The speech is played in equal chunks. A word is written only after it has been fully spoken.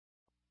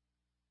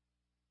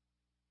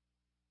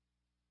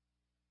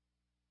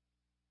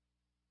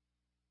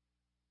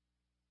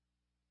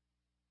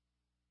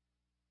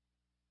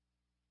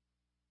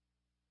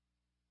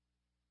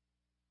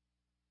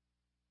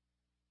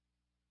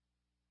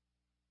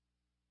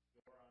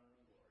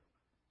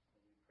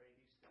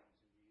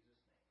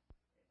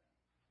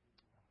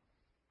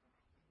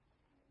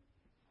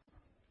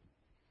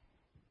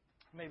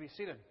may be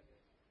seated.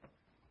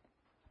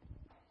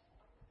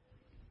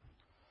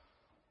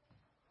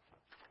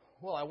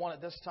 Well, I want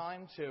at this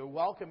time to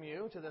welcome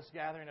you to this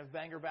gathering of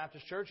Bangor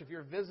Baptist Church. If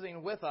you're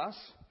visiting with us,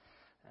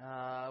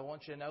 I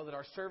want you to know that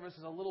our service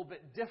is a little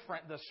bit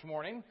different this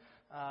morning.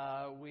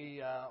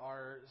 We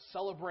are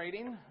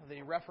celebrating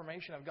the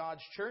Reformation of God's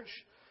Church,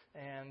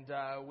 and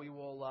we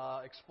will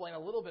explain a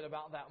little bit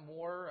about that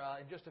more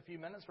in just a few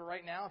minutes. But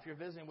right now, if you're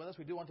visiting with us,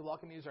 we do want to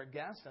welcome you as our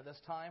guest. At this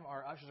time,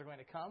 our ushers are going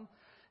to come.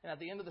 And at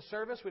the end of the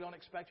service, we don't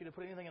expect you to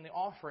put anything in the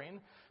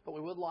offering, but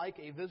we would like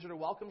a visitor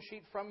welcome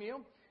sheet from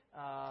you.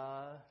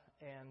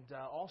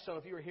 Also,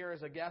 if you were here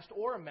as a guest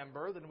or a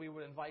member, then we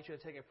would invite you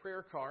to take a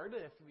prayer card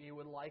if you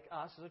would like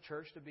us as a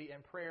church to be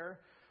in prayer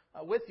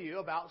with you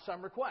about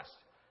some request.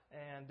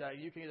 And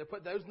you can either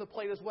put those in the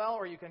plate as well,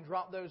 or you can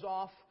drop those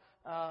off,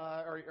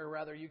 or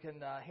rather you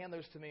can hand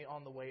those to me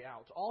on the way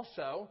out.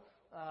 Also,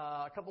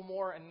 a couple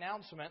more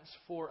announcements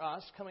for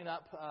us. Coming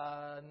up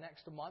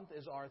next month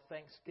is our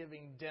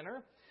Thanksgiving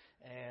dinner.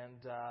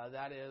 And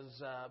that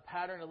is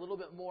patterned a little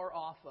bit more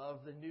off of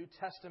the New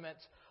Testament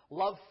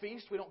love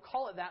feast. We don't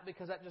call it that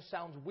because that just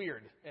sounds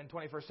weird in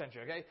 21st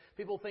century, okay?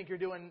 People think you're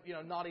doing,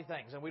 naughty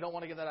things, and we don't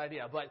want to give that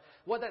idea. But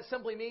what that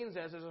simply means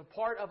is, as a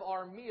part of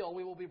our meal,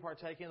 we will be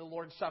partaking in the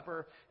Lord's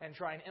Supper and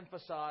try and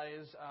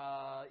emphasize,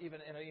 even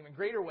in an even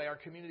greater way, our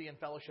community and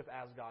fellowship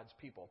as God's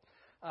people.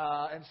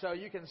 And so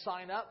you can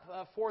sign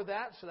up for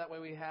that, so that way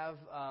we have,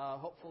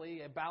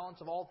 hopefully, a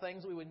balance of all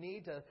things we would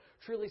need to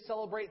truly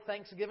celebrate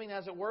Thanksgiving,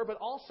 as it were. But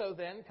also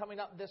then, coming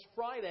up this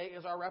Friday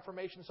is our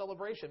Reformation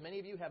celebration. Many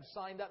of you have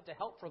signed up to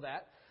help for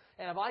that.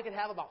 And if I could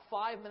have about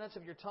 5 minutes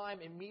of your time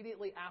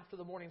immediately after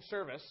the morning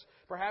service,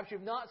 perhaps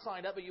you've not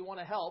signed up but you want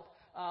to help,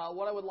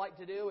 what I would like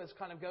to do is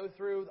kind of go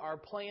through our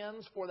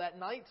plans for that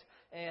night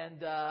and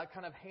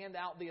kind of hand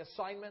out the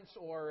assignments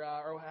or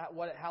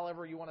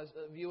however you want to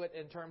view it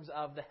in terms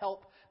of the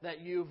help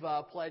that you've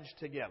pledged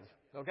to give.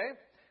 Okay?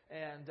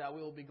 And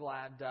we will be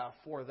glad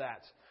for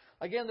that.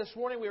 Again, this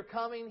morning we are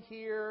coming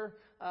here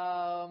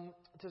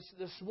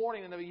this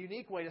morning in a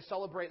unique way to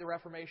celebrate the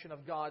Reformation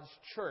of God's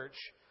Church.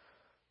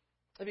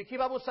 If you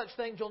keep up with such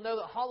things, you'll know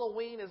that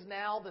Halloween is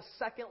now the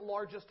second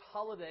largest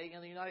holiday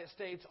in the United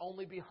States,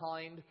 only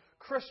behind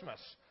Christmas.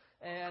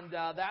 And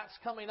that's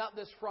coming up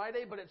this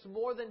Friday, but it's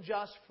more than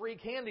just Free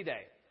Candy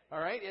Day. All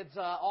right? It's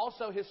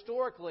also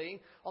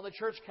historically on the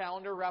church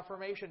calendar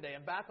Reformation Day.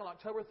 And back on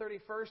October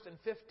 31st in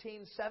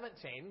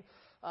 1517,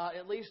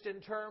 at least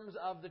in terms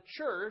of the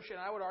church, and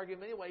I would argue in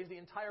many ways the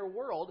entire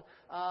world,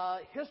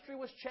 history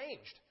was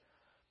changed.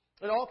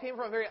 It all came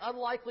from a very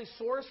unlikely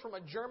source, from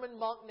a German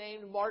monk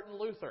named Martin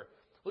Luther.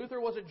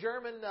 Luther was a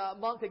German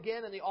monk,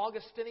 again, in the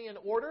Augustinian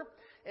order,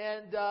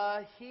 and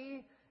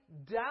he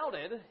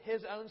doubted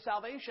his own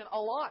salvation a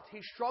lot.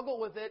 He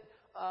struggled with it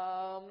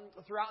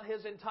throughout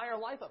his entire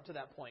life up to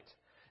that point.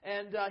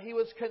 And he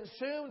was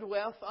consumed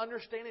with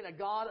understanding a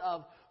God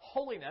of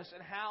holiness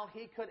and how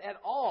he could at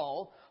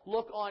all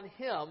look on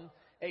him,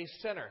 a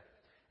sinner.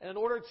 And in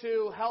order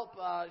to help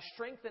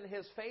strengthen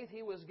his faith,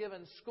 he was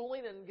given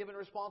schooling and given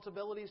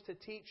responsibilities to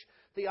teach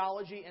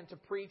theology and to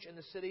preach in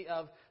the city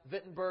of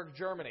Wittenberg,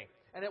 Germany.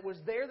 And it was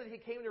there that he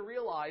came to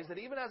realize that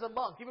even as a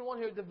monk, even one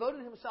who had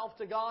devoted himself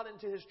to God and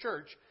to his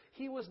church,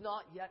 he was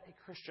not yet a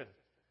Christian.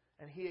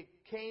 And he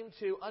came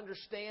to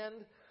understand,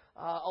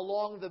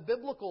 along the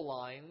biblical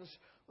lines,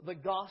 the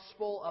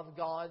gospel of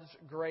God's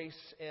grace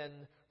in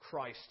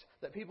Christ.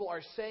 That people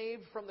are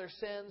saved from their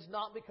sins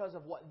not because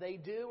of what they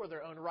do or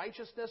their own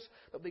righteousness,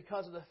 but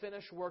because of the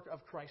finished work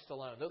of Christ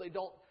alone. Though they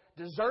don't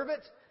deserve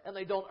it and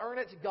they don't earn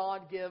it,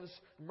 God gives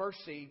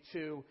mercy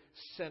to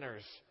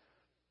sinners.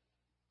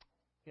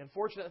 The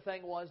unfortunate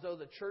thing was, though,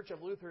 the Church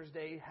of Luther's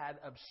day had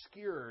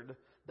obscured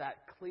that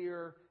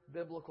clear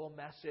biblical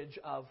message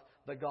of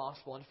the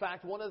gospel. In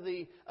fact, one of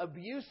the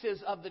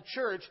abuses of the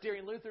church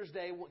during Luther's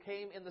day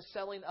came in the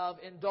selling of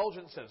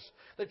indulgences.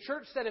 The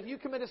church said if you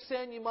commit a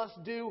sin, you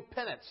must do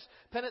penance.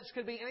 Penance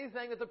could be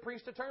anything that the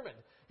priest determined.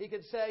 He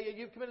could say,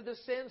 you've committed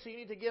this sin, so you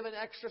need to give an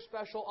extra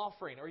special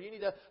offering, or you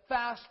need to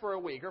fast for a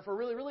week, or for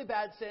really, really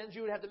bad sins,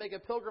 you would have to make a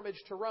pilgrimage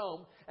to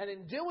Rome. And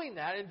in doing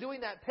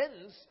that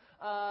penance,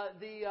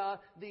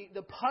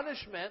 the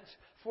punishment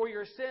for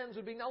your sins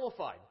would be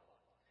nullified.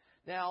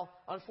 Now,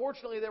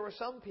 unfortunately, there were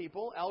some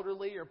people,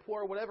 elderly or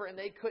poor or whatever, and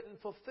they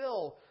couldn't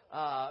fulfill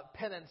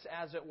penance,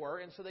 as it were.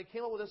 And so they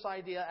came up with this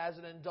idea as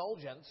an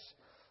indulgence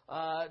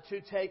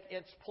to take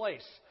its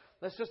place.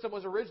 The system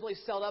was originally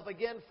set up,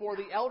 again, for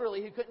the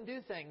elderly who couldn't do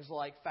things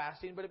like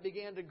fasting, but it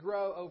began to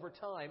grow over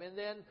time. And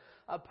then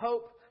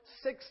Pope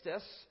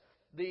Sixtus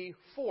the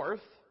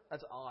Fourth,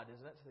 that's odd,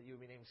 isn't it? That you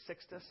would be named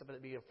Sixtus, but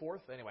it'd be a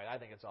fourth? Anyway, I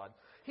think it's odd.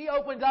 He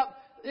opened up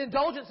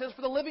indulgences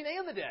for the living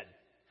and the dead.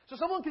 So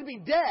someone can be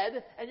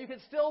dead, and you can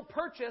still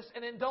purchase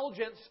an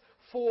indulgence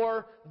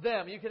for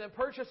them. You can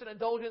purchase an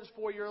indulgence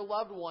for your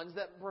loved ones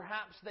that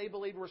perhaps they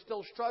believed were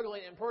still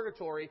struggling in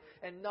purgatory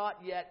and not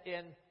yet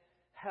in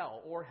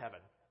hell or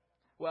heaven.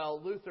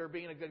 Well, Luther,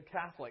 being a good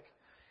Catholic,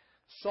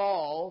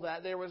 saw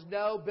that there was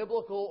no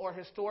biblical or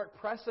historic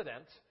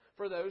precedent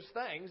for those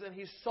things, and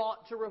he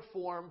sought to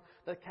reform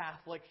the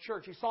Catholic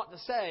Church. He sought to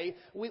say,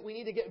 we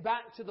need to get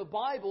back to the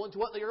Bible and to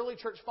what the early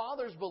church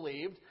fathers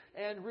believed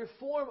and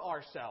reform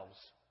ourselves.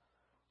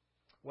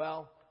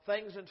 Well,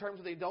 things in terms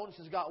of the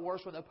indulgences got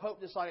worse when the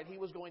Pope decided he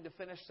was going to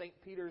finish St.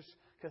 Peter's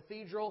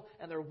Cathedral,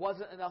 and there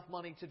wasn't enough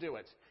money to do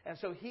it. And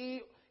so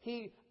he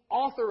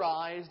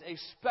authorized a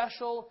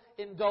special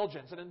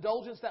indulgence, an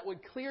indulgence that would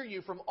clear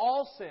you from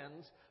all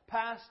sins,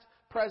 past,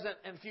 present,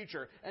 and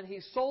future. And he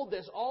sold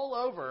this all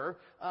over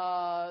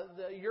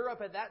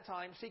Europe at that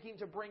time, seeking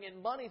to bring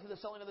in money through the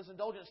selling of this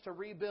indulgence to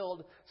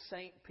rebuild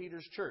St.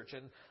 Peter's Church.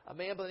 And a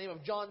man by the name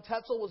of John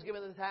Tetzel was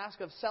given the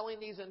task of selling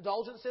these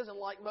indulgences. And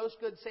like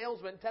most good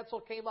salesmen, Tetzel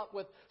came up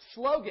with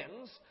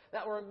slogans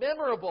that were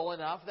memorable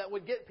enough that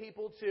would get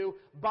people to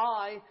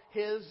buy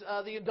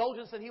the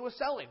indulgence that he was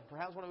selling.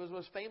 Perhaps one of his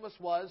most famous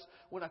was,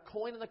 "When a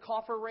coin in the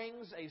coffer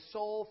rings, a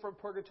soul from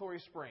purgatory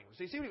springs."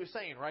 So you see what he was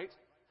saying, right?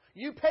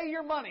 You pay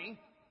your money,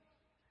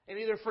 and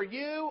either for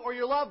you or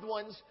your loved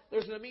ones,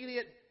 there's an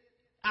immediate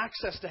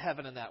access to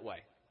heaven in that way.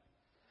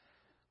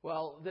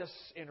 Well, this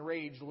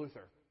enraged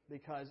Luther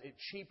because it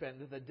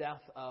cheapened the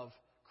death of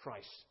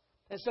Christ.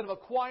 Instead of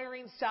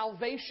acquiring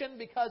salvation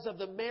because of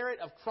the merit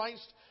of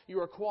Christ, you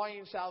are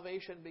acquiring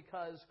salvation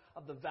because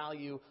of the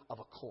value of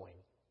a coin.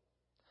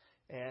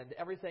 And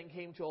everything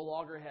came to a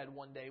loggerhead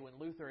one day when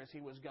Luther, as he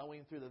was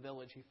going through the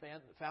village, he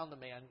found the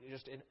man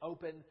just in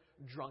open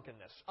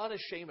drunkenness,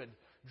 unashamed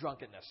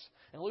drunkenness.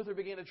 And Luther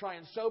began to try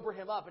and sober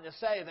him up and to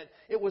say that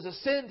it was a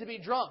sin to be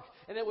drunk,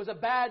 and it was a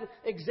bad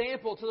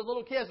example to the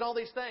little kids and all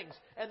these things.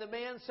 And the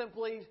man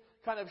simply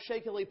kind of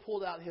shakily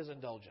pulled out his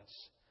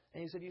indulgence.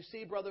 And he said, "You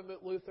see, Brother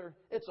Luther,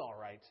 it's all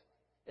right.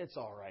 It's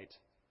all right."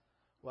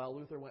 Well,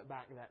 Luther went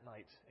back that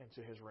night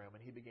into his room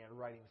and he began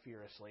writing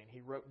furiously. And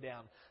he wrote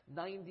down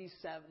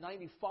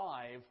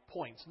 95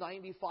 points,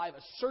 95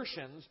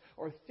 assertions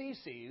or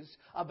theses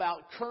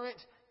about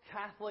current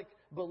Catholic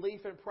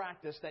belief and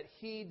practice that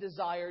he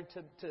desired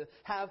to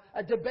have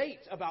a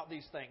debate about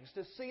these things,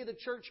 to see the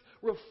church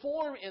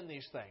reform in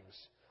these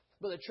things.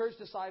 But the church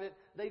decided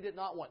they did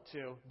not want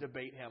to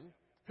debate him.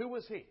 Who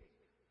was he?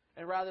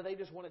 And rather, they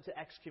just wanted to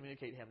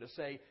excommunicate him, to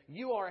say,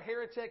 "You are a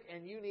heretic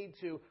and you need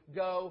to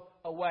go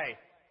away."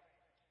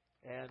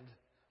 And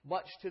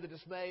much to the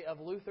dismay of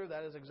Luther,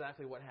 that is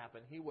exactly what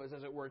happened. He was,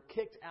 as it were,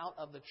 kicked out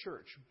of the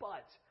church.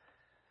 But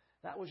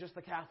that was just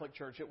the Catholic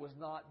Church. It was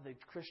not the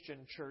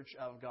Christian Church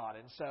of God.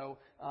 And so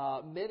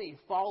many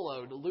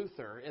followed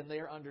Luther in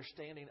their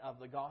understanding of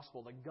the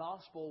gospel. The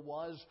gospel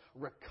was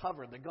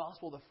recovered. The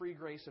gospel, the free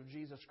grace of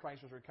Jesus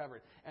Christ, was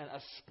recovered. And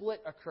a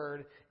split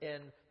occurred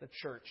in the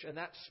church. And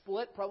that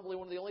split, probably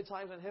one of the only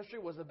times in history,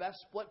 was the best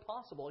split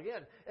possible.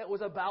 Again, it was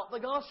about the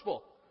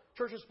gospel.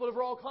 Churches split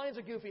over all kinds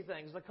of goofy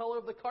things, the color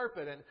of the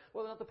carpet and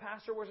whether or not the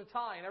pastor wears a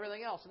tie and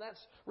everything else. And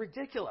that's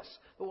ridiculous.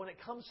 But when it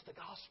comes to the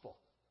gospel,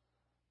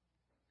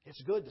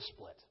 it's good to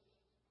split.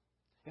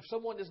 If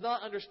someone does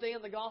not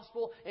understand the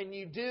gospel and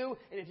you do,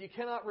 and if you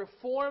cannot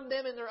reform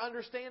them in their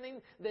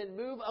understanding, then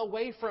move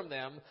away from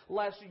them,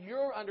 lest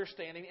your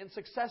understanding and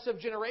successive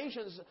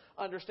generations'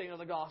 understanding of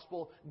the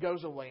gospel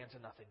goes away into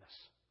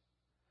nothingness.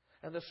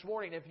 And this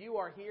morning, if you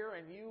are here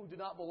and you do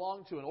not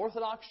belong to an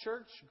Orthodox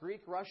church,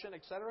 Greek, Russian,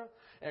 etc.,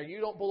 or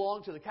you don't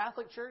belong to the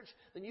Catholic Church,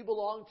 then you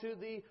belong to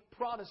the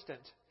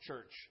Protestant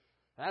Church.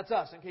 That's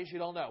us, in case you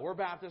don't know. We're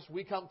Baptists.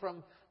 We come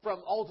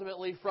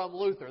ultimately from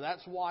Luther.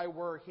 That's why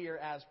we're here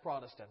as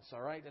Protestants,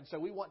 all right? And so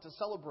we want to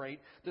celebrate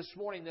this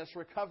morning this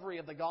recovery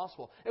of the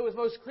gospel. It was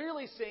most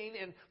clearly seen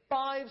in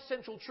 5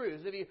 central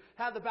truths. If you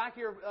have the back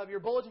of your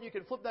bulletin, you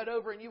can flip that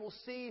over and you will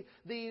see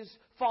these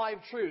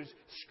 5 truths.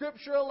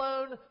 Scripture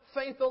alone,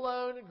 faith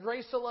alone,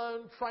 grace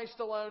alone, Christ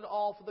alone,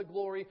 all for the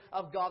glory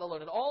of God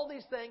alone. And all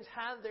these things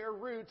have their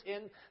root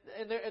in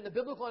the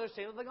biblical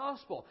understanding of the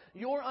gospel.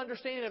 Your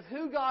understanding of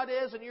who God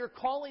is and your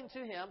calling to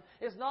Him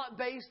is not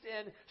based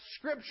in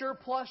Scripture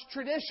plus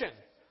tradition,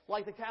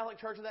 like the Catholic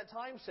Church at that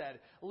time said.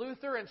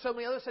 Luther and so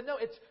many others said, no,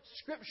 it's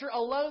Scripture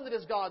alone that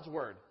is God's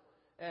Word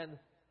and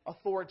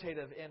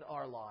authoritative in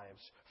our lives.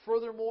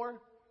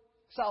 Furthermore,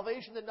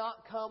 salvation did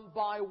not come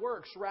by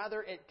works.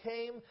 Rather, it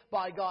came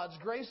by God's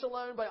grace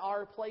alone, by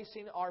our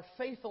placing our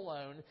faith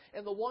alone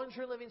in the one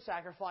true living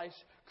sacrifice,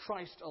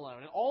 Christ alone.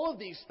 And all of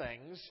these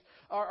things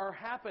are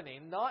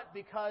happening not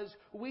because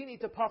we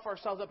need to puff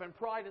ourselves up in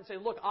pride and say,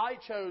 look, I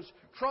chose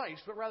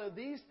Christ, but rather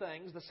these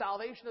things, the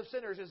salvation of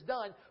sinners, is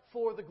done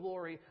for the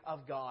glory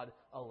of God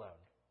alone.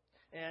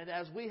 And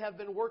as we have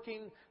been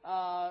working,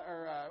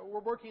 we're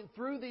working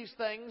through these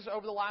things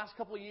over the last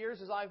couple of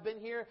years as I've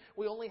been here,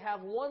 we only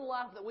have one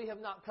left that we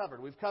have not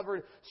covered. We've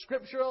covered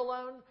Scripture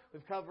alone.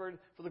 We've covered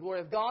for the glory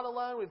of God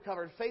alone. We've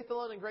covered faith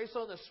alone and grace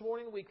alone. This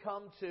morning we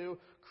come to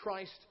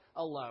Christ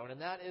alone.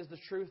 And that is the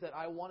truth that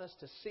I want us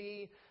to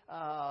see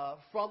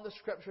from the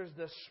Scriptures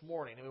this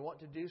morning. And we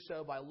want to do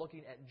so by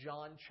looking at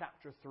John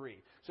chapter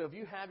 3. So if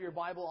you have your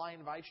Bible, I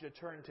invite you to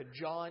turn to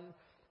John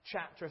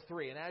chapter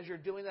 3. And as you're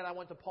doing that, I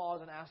want to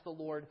pause and ask the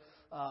Lord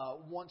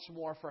once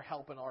more for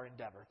help in our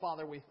endeavor.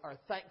 Father, we are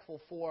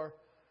thankful for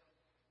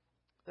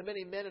the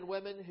many men and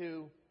women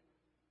who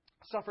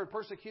suffered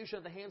persecution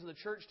at the hands of the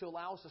church to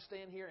allow us to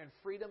stand here in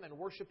freedom and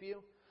worship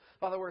You.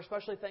 Father, we're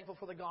especially thankful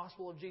for the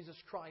gospel of Jesus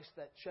Christ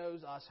that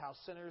shows us how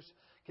sinners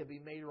can be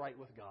made right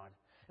with God.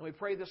 And we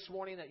pray this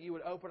morning that You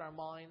would open our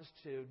minds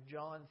to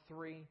John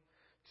 3,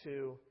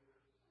 to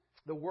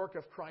the work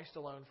of Christ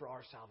alone for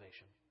our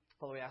salvation.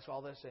 Father, we ask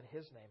all this in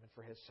His name and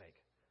for His sake.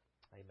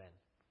 Amen.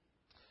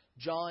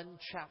 John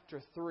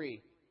chapter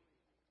 3.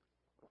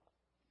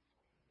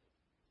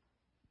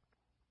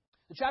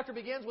 The chapter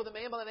begins with a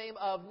man by the name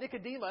of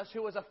Nicodemus,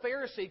 who was a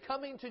Pharisee,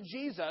 coming to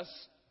Jesus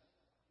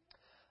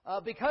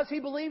because he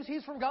believes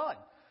He's from God.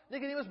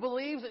 Nicodemus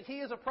believes that he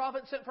is a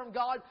prophet sent from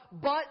God,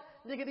 but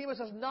Nicodemus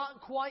is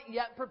not quite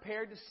yet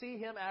prepared to see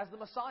Him as the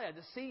Messiah,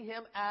 to see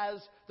Him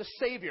as the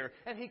Savior.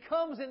 And he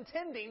comes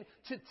intending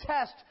to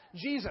test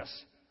Jesus,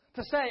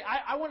 to say,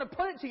 I want to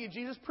put it to You,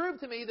 Jesus, prove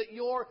to me that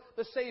You're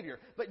the Savior.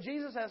 But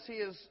Jesus, as He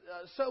is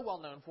so well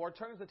known for,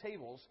 turns the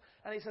tables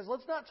and He says,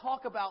 let's not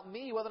talk about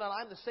me, whether or not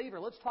I'm the Savior.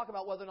 Let's talk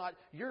about whether or not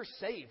you're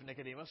saved,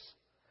 Nicodemus.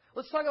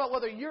 Let's talk about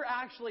whether you're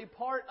actually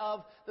part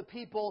of the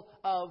people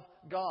of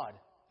God.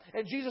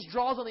 And Jesus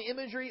draws on the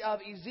imagery of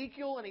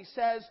Ezekiel, and He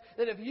says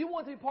that if you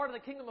want to be part of the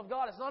kingdom of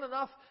God, it's not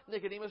enough,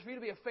 Nicodemus, for you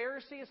to be a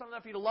Pharisee. It's not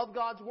enough for you to love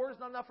God's Word. It's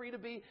not enough for you to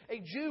be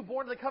a Jew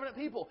born to the covenant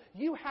people.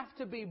 You have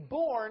to be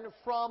born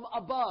from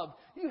above.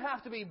 You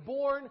have to be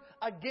born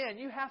again.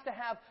 You have to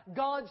have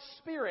God's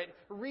Spirit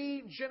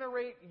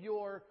regenerate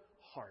your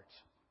heart.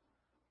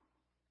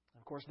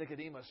 Of course,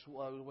 Nicodemus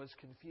was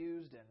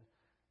confused, and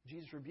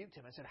Jesus rebuked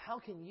him and said, how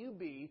can you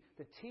be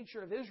the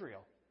teacher of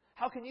Israel?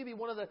 How can you be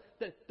one of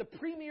the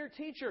premier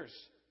teachers,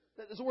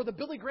 or the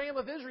Billy Graham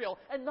of Israel,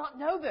 and not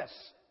know this?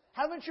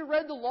 Haven't you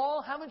read the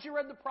law? Haven't you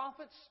read the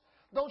prophets?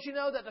 Don't you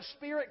know that the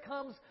Spirit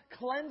comes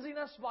cleansing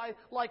us by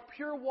like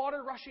pure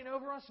water rushing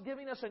over us,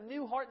 giving us a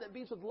new heart that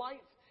beats with life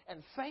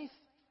and faith?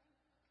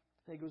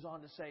 And he goes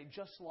on to say,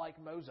 just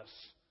like Moses,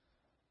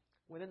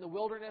 when in the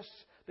wilderness,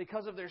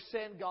 because of their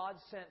sin, God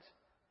sent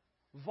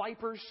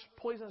vipers,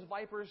 poisonous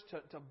vipers,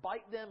 to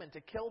bite them and to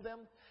kill them.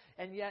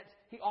 And yet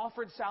He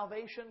offered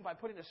salvation by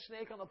putting a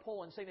snake on the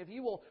pole and saying, if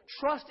you will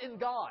trust in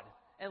God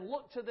and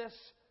look to this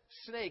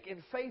snake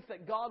in faith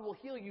that God will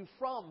heal you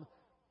from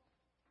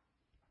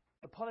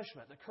the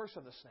punishment, the curse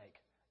of the snake,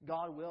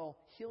 God will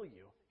heal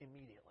you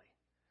immediately.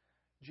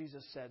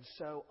 Jesus said,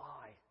 so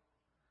I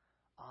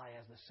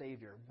as the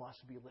Savior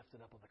must be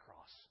lifted up on the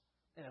cross.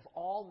 And if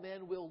all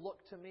men will look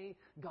to Me,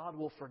 God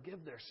will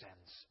forgive their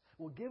sins,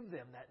 will give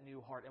them that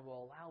new heart, and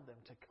will allow them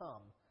to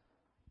come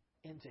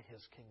into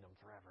His kingdom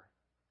forever.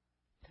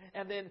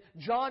 And then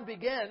John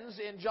begins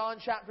in John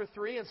chapter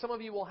 3, and some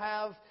of you will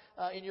have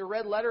in your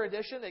red letter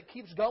edition, it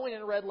keeps going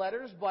in red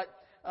letters, but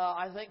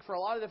I think for a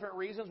lot of different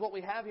reasons, what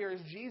we have here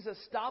is Jesus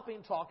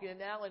stopping talking, and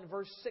now in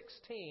verse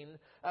 16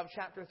 of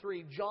chapter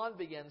 3, John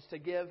begins to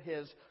give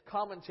his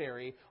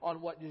commentary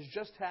on what has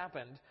just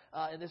happened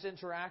in this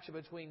interaction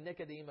between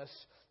Nicodemus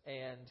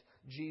and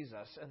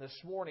Jesus. And this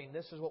morning,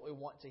 this is what we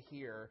want to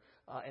hear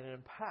and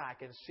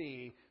unpack and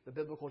see the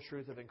biblical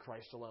truth of in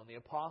Christ alone. The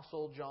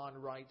Apostle John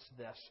writes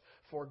this,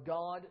 for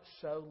God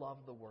so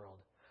loved the world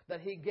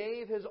that He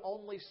gave His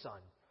only Son,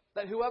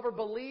 that whoever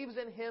believes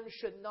in Him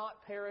should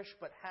not perish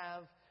but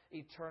have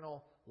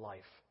eternal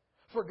life.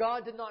 For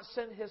God did not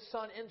send His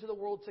Son into the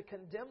world to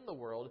condemn the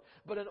world,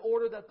 but in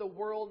order that the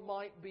world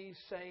might be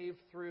saved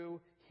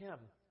through Him.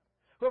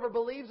 Whoever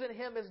believes in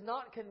Him is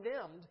not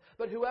condemned,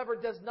 but whoever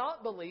does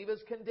not believe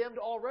is condemned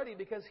already,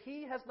 because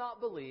he has not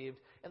believed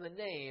in the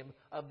name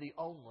of the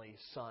only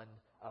Son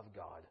of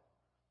God.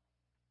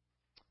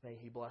 May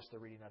He bless the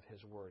reading of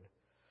His Word.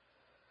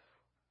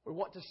 We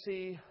want to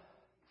see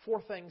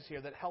 4 things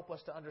here that help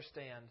us to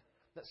understand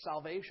that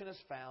salvation is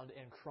found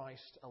in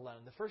Christ alone.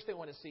 The first thing I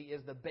want to see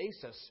is the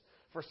basis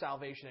for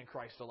salvation in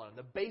Christ alone.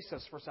 The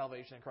basis for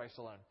salvation in Christ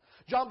alone.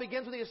 John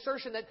begins with the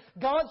assertion that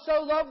God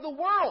so loved the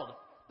world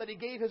that He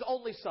gave His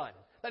only Son,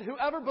 that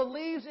whoever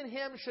believes in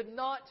Him should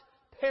not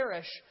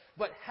perish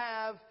but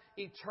have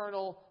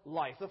eternal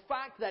life. The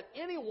fact that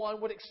anyone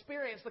would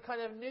experience the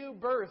kind of new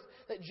birth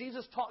that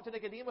Jesus talked to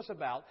Nicodemus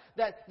about,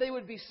 that they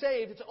would be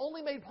saved, it's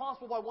only made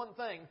possible by one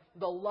thing,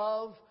 the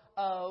love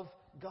of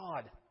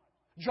God.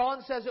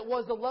 John says it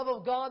was the love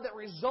of God that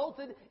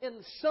resulted in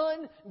the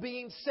Son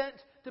being sent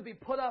to be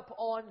put up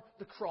on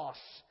the cross.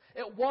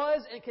 It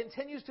was and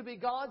continues to be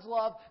God's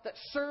love that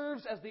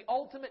serves as the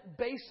ultimate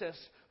basis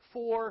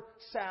for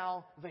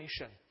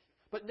salvation.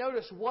 But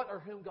notice what or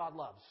whom God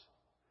loves.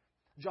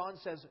 John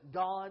says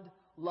God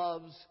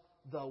loves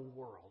the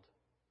world.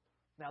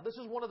 Now, this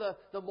is one of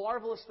the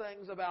marvelous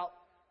things about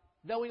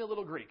knowing a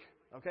little Greek.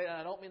 Okay, and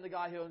I don't mean the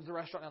guy who owns the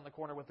restaurant down the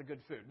corner with the good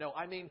food. No,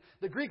 I mean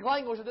the Greek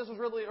language that this was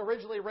really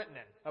originally written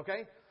in.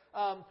 Okay,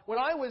 when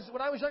I was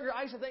younger,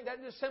 I used to think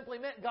that just simply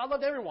meant God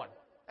loved everyone,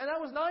 and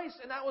that was nice,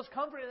 and that was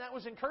comforting, and that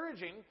was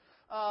encouraging.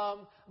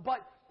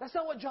 But that's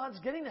not what John's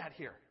getting at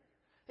here.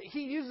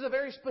 He uses a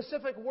very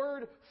specific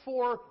word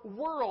for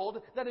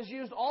world that is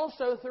used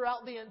also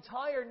throughout the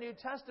entire New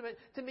Testament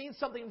to mean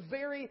something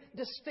very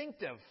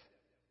distinctive.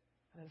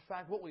 And in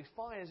fact, what we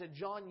find is that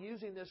John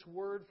using this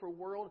word for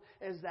world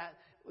is that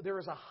there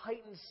is a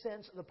heightened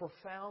sense of the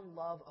profound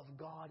love of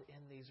God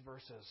in these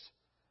verses.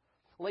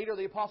 Later,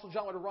 the Apostle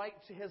John would write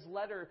to his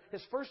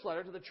first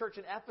letter to the church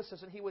in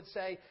Ephesus, and he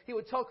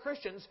would tell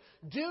Christians,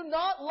 "Do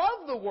not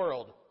love the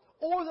world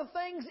or the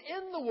things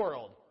in the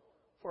world.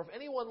 For if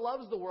anyone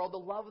loves the world, the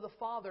love of the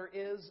Father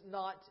is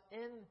not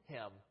in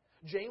him."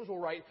 James will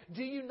write,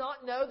 "Do you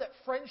not know that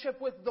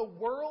friendship with the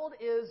world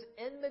is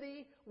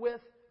enmity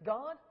with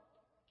God?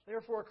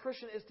 Therefore, a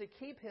Christian is to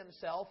keep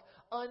himself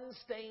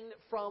unstained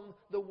from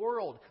the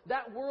world."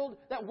 That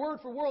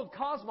word for world,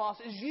 cosmos,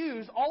 is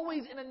used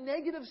always in a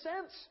negative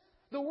sense.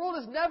 The world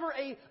is never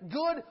a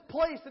good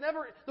place.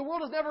 The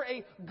world is never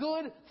a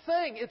good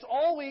thing. It's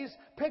always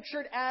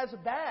pictured as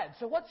bad.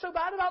 So what's so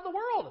bad about the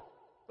world?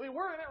 I mean,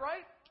 we're in it,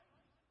 right?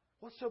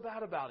 What's so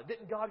bad about it?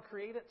 Didn't God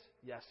create it?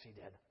 Yes, He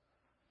did.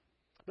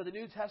 But the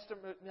New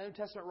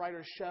Testament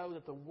writers show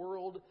that the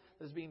world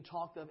that is being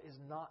talked of is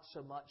not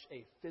so much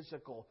a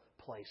physical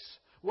place.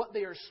 What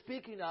they are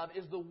speaking of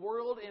is the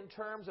world in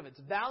terms of its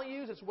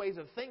values, its ways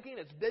of thinking,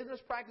 its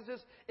business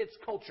practices, its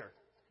culture.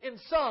 In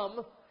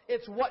sum,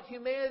 it's what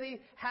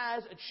humanity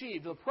has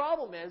achieved. The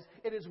problem is,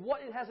 it is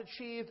what it has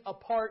achieved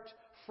apart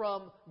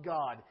from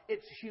God.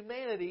 It's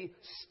humanity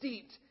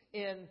steeped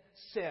in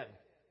sin.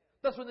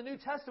 Thus, when the New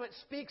Testament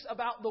speaks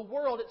about the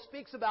world, it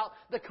speaks about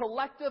the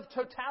collective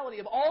totality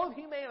of all of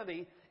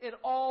humanity in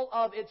all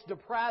of its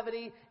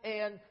depravity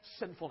and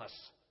sinfulness.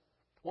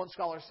 One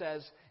scholar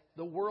says,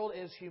 the world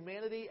is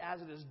humanity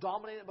as it is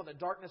dominated by the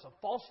darkness of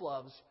false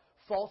loves,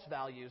 false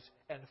values,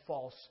 and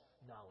false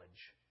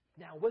knowledge.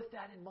 Now, with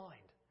that in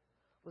mind,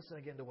 listen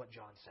again to what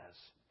John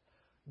says.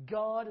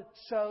 God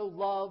so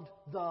loved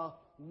the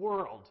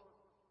world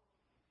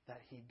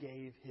that He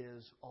gave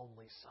His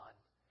only Son.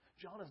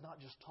 John is not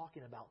just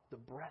talking about the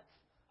breadth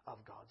of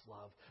God's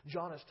love.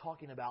 John is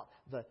talking about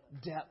the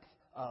depth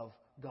of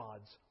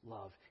God's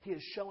love. He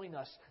is showing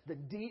us the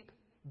deep,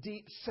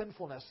 deep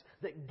sinfulness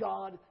that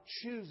God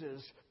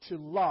chooses to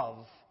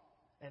love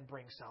and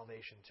bring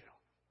salvation to.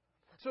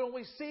 So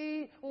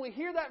when we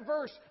hear that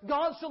verse,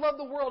 God so loved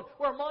the world,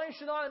 our minds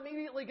should not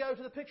immediately go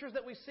to the pictures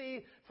that we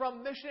see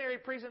from missionary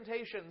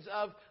presentations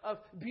of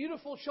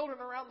beautiful children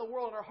around the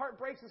world, and our heart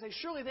breaks and say,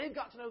 surely they've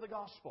got to know the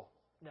gospel.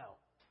 No.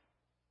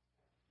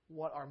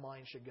 What our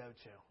minds should go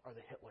to are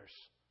the Hitlers,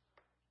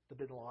 the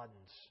Bin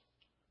Ladens,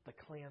 the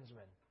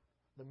Klansmen,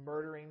 the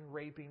murdering,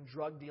 raping,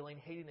 drug-dealing,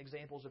 hating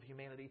examples of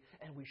humanity,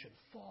 and we should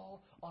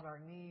fall on our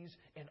knees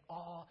in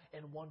awe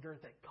and wonder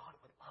that God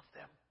would love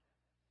them,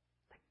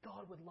 that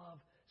God would love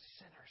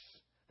sinners,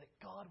 that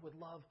God would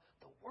love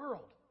the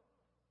world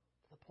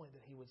to the point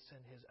that He would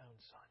send His own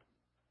Son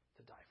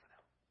to die for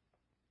them.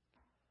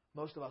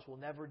 Most of us will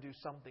never do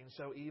something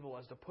so evil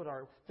as to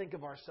think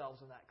of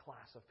ourselves in that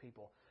class of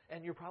people.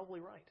 And you're probably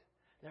right.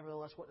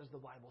 Nevertheless, what does the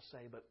Bible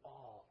say? But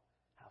all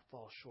have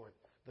fallen short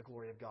of the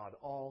glory of God.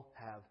 All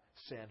have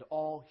sinned.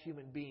 All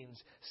human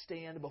beings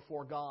stand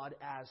before God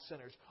as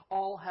sinners.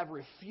 All have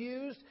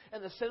refused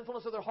in the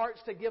sinfulness of their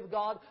hearts to give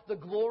God the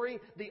glory,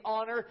 the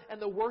honor, and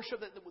the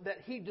worship that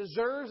He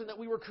deserves and that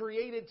we were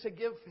created to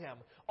give Him.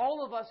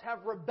 All of us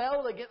have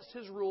rebelled against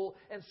His rule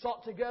and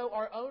sought to go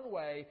our own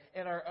way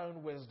in our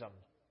own wisdom.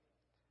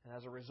 And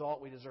as a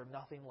result, we deserve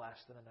nothing less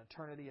than an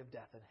eternity of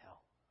death in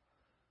hell.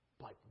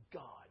 But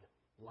God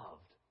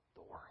loved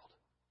the world.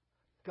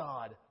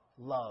 God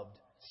loved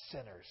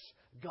sinners.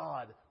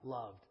 God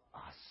loved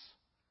us.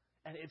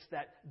 And it's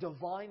that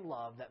divine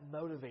love that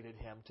motivated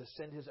Him to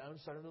send His own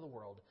Son into the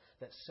world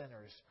that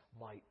sinners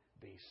might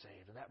be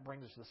saved. And that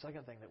brings us to the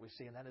second thing that we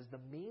see, and that is the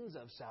means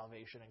of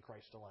salvation in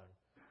Christ alone.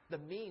 The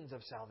means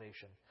of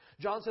salvation.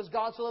 John says,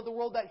 God so loved the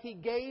world that He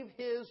gave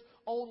His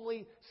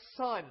only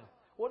Son.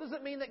 What does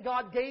it mean that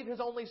God gave His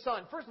only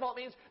Son? First of all, it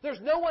means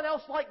there's no one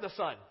else like the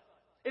Son.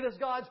 It is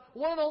God's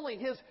one and only,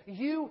 His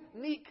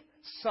unique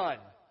Son.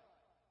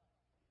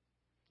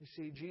 You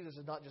see, Jesus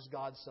is not just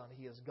God's Son.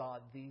 He is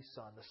God the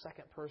Son, the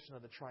second person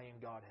of the triune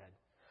Godhead.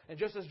 And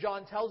just as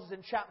John tells us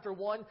in chapter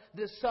 1,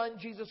 this Son,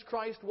 Jesus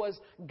Christ, was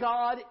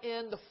God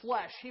in the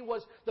flesh. He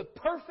was the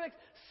perfect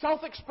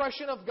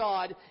self-expression of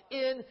God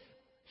in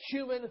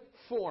human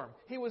form.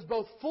 He was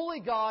both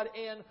fully God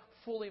and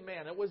fully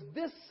man. It was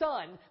this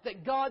Son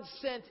that God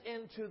sent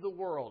into the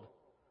world.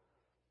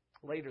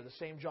 Later, the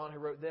same John who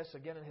wrote this,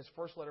 again in his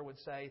first letter, would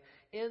say,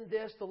 in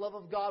this the love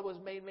of God was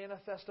made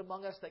manifest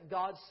among us, that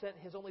God sent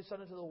His only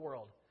Son into the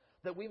world,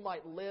 that we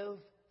might live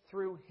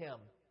through Him.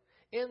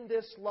 In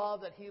this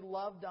love that He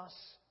loved us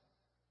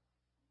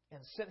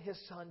and sent His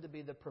Son to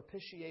be the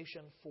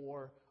propitiation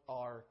for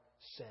our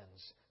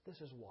sins. This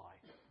is why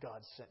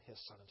God sent His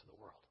Son into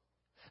the world.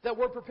 That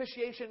word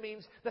propitiation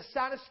means the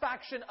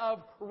satisfaction of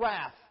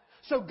wrath.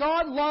 So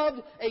God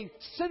loved a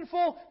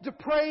sinful,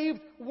 depraved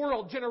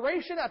world.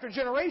 Generation after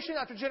generation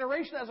after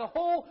generation as a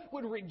whole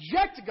would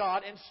reject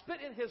God and spit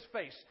in His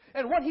face.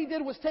 And what He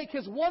did was take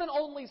His one and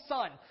only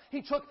Son.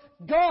 He took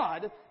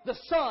God, the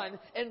Son,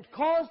 and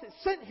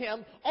sent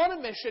Him on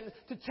a mission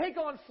to take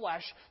on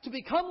flesh, to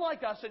become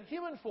like us in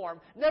human form,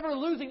 never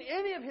losing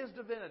any of His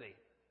divinity.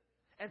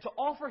 and to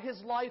offer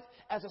His life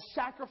as a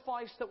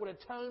sacrifice that would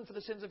atone for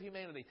the sins of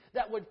humanity,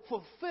 that would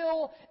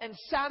fulfill and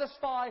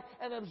satisfy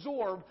and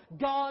absorb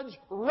God's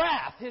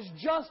wrath, His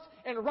just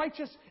and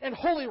righteous and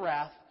holy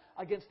wrath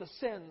against the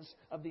sins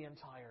of the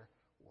entire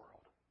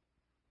world.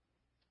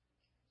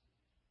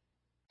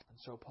 And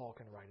so Paul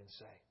can write and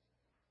say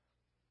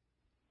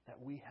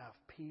that we have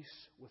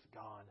peace with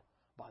God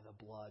by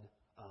the blood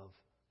of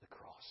the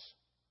cross.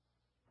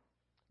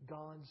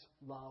 God's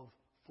love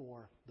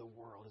for the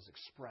world is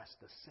expressed,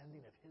 the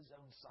sending of His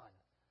own Son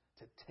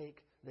to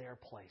take their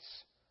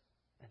place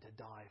and to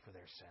die for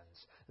their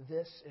sins.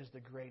 This is the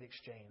great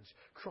exchange.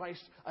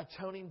 Christ's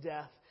atoning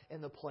death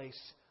in the place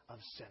of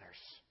sinners.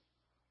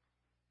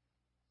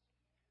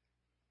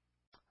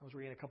 I was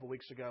reading a couple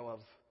weeks ago of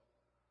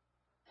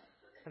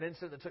an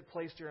incident that took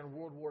place during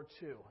World War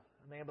II.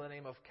 A man by the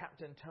name of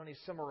Captain Tony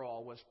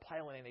Summerall was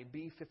piloting a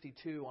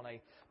B-52 on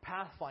a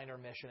Pathfinder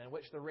mission in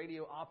which the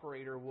radio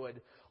operator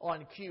would,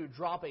 on cue,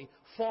 drop a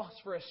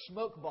phosphorus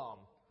smoke bomb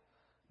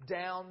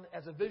down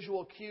as a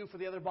visual cue for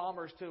the other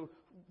bombers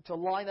to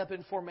line up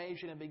in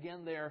formation and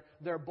begin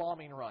their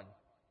bombing run.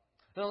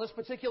 Now, on this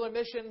particular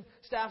mission,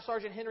 Staff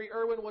Sergeant Henry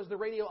Irwin was the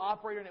radio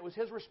operator, and it was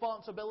his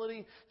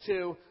responsibility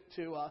to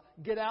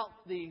get out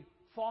the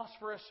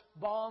phosphorus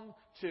bomb,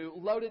 to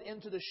load it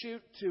into the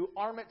chute, to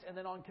arm it, and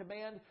then on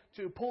command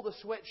to pull the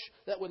switch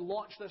that would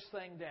launch this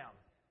thing down.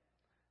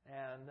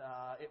 And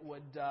it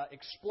would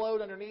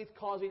explode underneath,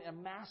 causing a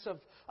massive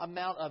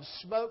amount of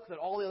smoke that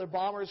all the other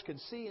bombers could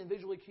see and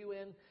visually cue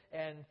in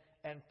and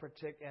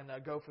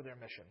go for their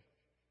mission.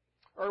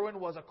 Irwin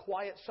was a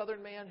quiet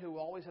Southern man who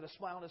always had a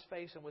smile on his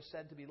face and was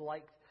said to be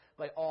liked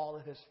by all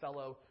of his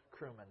fellow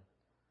crewmen.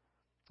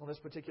 On this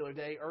particular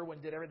day,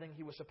 Irwin did everything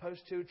he was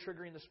supposed to,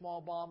 triggering the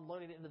small bomb,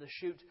 loading it into the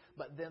chute,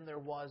 but then there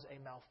was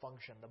a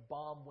malfunction. The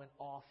bomb went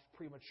off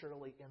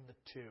prematurely in the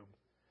tube.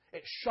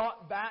 It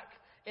shot back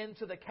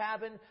into the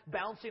cabin,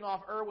 bouncing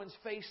off Irwin's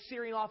face,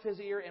 searing off his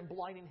ear, and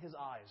blinding his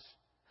eyes.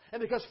 And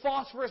because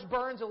phosphorus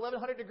burns at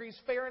 1100 degrees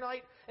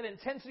Fahrenheit, an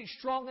intensity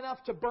strong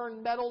enough to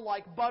burn metal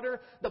like butter,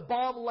 the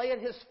bomb lay at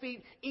his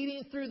feet,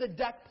 eating through the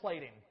deck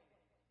plating.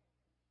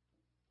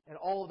 And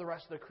all of the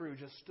rest of the crew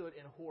just stood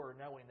in horror,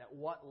 knowing that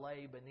what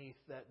lay beneath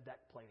that deck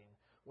plating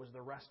was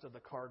the rest of the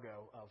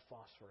cargo of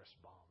phosphorus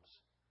bombs.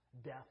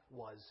 Death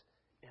was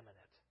imminent.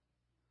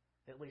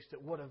 At least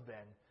it would have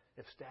been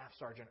if Staff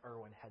Sergeant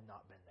Irwin had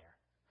not been there.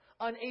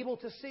 Unable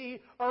to see,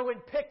 Irwin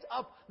picked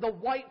up the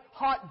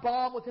white-hot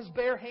bomb with his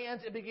bare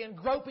hands and began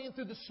groping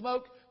through the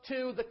smoke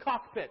to the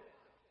cockpit.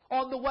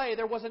 On the way,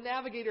 there was a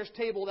navigator's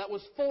table that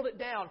was folded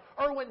down.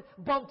 Irwin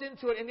bumped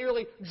into it and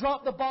nearly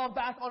dropped the bomb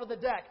back onto the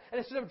deck. And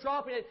instead of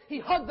dropping it, he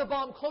hugged the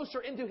bomb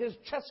closer into his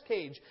chest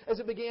cage as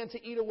it began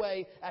to eat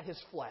away at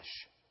his flesh.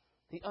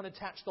 He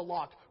unattached the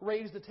lock,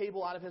 raised the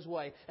table out of his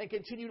way, and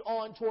continued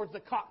on towards the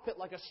cockpit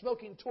like a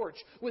smoking torch,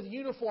 with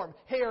uniform,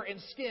 hair,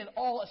 and skin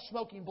all a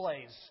smoking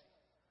blaze.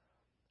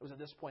 It was at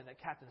this point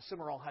that Captain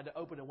Summerall had to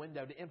open a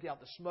window to empty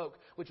out the smoke,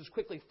 which was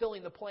quickly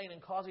filling the plane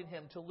and causing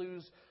him to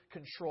lose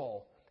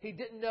control. He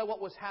didn't know what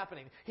was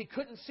happening. He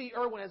couldn't see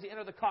Irwin as he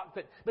entered the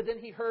cockpit, but then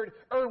he heard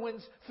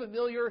Irwin's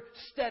familiar,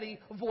 steady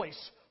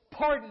voice.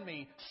 "Pardon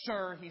me,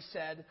 sir," he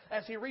said,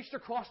 as he reached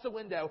across the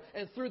window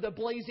and threw the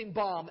blazing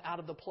bomb out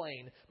of the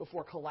plane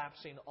before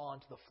collapsing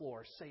onto the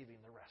floor, saving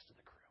the rest of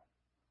the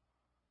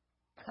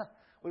crew.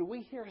 When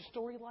we hear a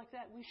story like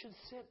that, we should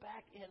sit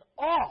back in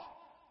awe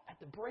at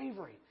the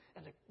bravery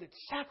and the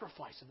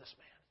sacrifice of this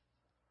man.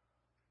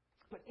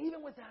 But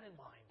even with that in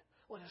mind,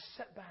 let us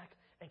sit back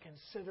and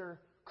consider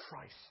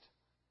Christ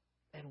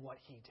and what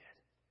He did.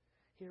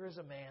 Here is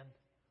a man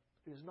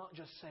who does not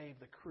just save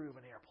the crew of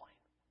an airplane,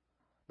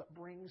 but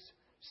brings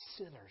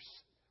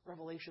sinners,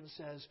 Revelation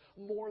says,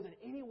 more than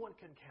anyone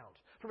can count,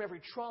 from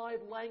every tribe,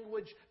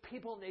 language,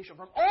 people, nation,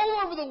 from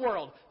all over the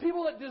world,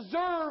 people that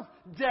deserve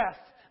death.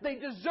 They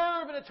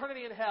deserve an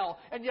eternity in hell,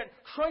 and yet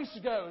Christ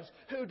goes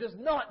who does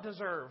not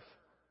deserve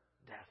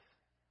death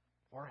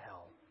or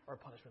hell or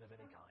punishment of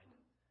any kind.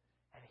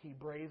 And He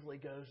bravely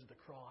goes to the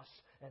cross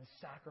and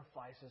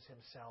sacrifices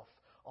Himself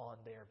on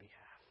their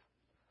behalf.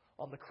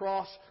 On the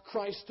cross,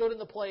 Christ stood in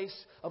the place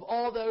of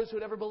all those who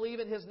would ever believe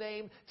in His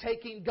name,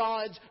 taking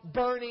God's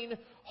burning,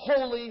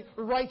 holy,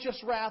 righteous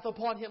wrath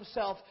upon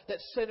Himself that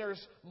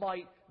sinners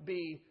might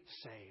be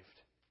saved.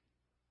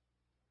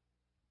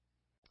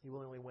 He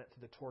willingly went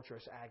through the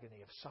torturous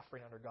agony of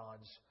suffering under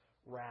God's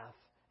wrath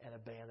and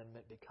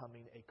abandonment,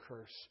 becoming a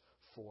curse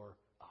for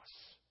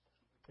us.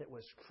 It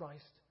was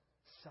Christ's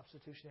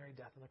substitutionary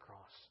death on the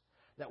cross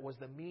that was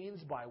the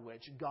means by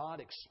which God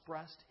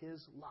expressed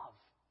His love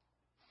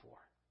for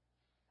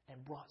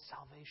and brought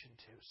salvation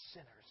to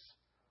sinners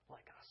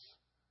like us.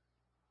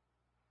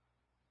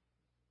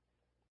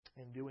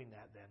 In doing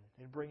that then,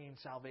 in bringing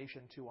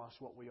salvation to us,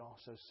 what we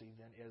also see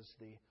then is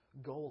the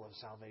goal of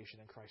salvation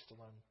in Christ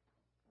alone.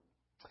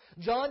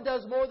 John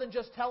does more than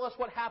just tell us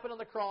what happened on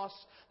the cross,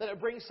 that it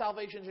brings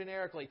salvation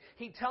generically.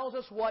 He tells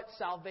us what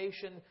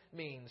salvation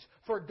means.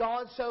 For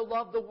God so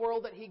loved the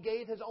world that He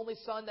gave His only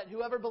Son, that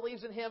whoever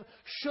believes in Him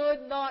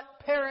should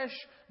not perish,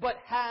 but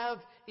have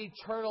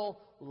eternal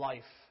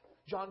life.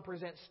 John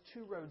presents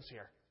two roads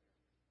here.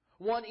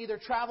 One either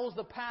travels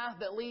the path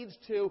that leads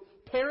to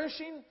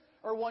perishing,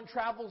 or one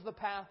travels the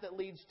path that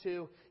leads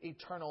to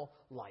eternal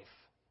life.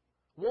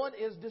 One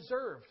is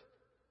deserved,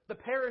 the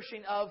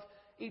perishing of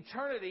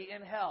eternity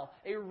in hell,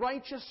 a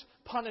righteous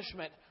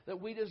punishment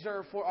that we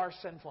deserve for our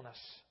sinfulness.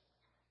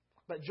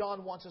 But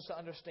John wants us to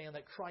understand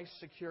that Christ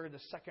secured the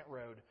second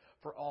road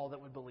for all that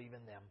would believe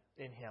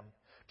in Him.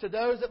 To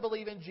those that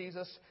believe in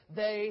Jesus,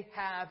 they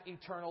have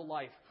eternal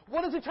life.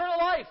 What is eternal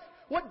life?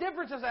 What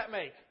difference does that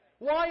make?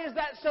 Why is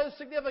that so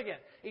significant?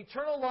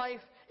 Eternal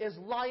life is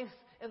life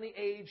in the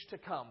age to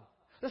come.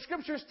 The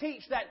Scriptures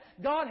teach that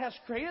God has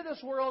created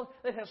this world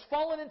that has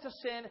fallen into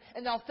sin,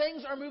 and now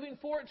things are moving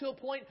forward to a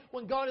point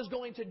when God is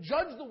going to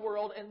judge the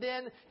world, and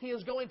then He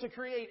is going to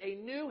create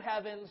a new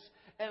heavens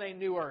and a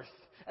new earth.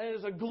 And it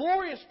is a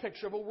glorious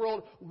picture of a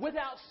world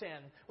without sin,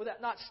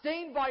 not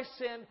stained by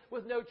sin,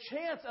 with no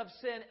chance of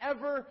sin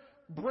ever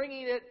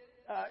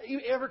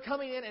ever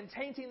coming in and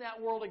tainting that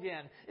world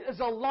again. It is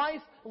a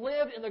life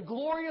lived in the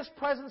glorious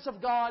presence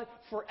of God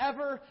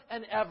forever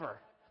and ever.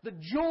 The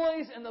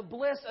joys and the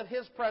bliss of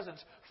His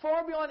presence,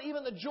 far beyond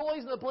even the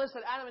joys and the bliss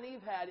that Adam and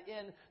Eve had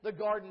in the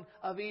Garden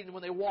of Eden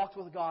when they walked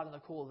with God in the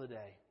cool of the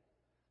day.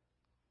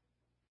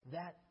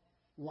 That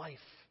life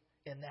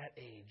in that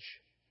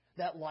age,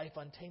 that life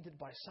untainted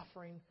by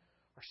suffering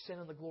or sin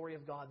in the glory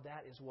of God,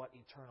 that is what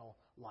eternal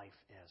life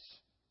is.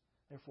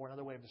 Therefore,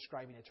 another way of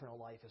describing eternal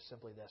life is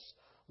simply this: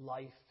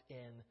 life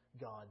in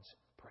God's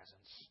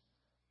presence.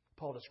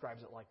 Paul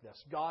describes it like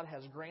this: God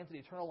has granted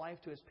eternal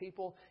life to His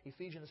people,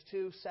 Ephesians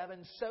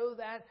 2:7, so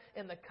that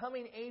in the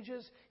coming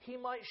ages He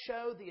might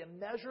show the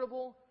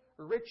immeasurable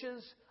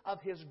riches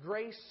of His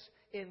grace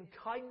in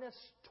kindness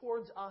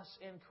towards us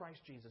in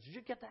Christ Jesus. Did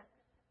you get that?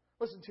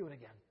 Listen to it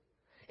again.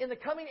 In the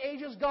coming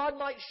ages, God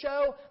might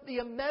show the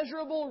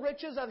immeasurable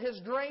riches of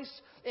His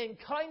grace in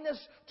kindness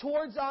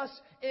towards us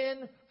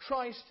in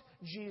Christ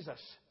Jesus.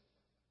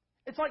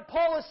 It's like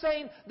Paul is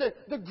saying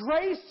the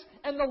grace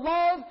and the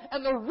love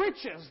and the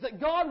riches that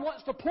God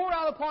wants to pour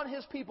out upon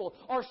His people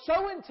are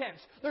so intense,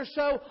 they're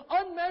so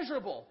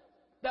unmeasurable,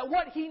 that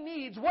what He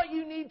needs, what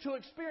you need to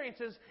experience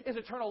is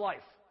eternal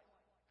life.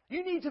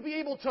 You need to be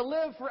able to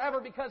live forever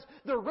because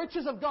the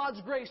riches of God's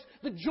grace,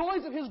 the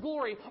joys of His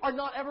glory are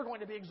not ever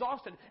going to be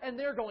exhausted, and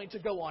they're going to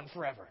go on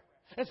forever.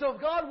 And so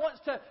if God wants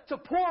to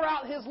pour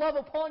out His love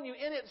upon you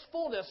in its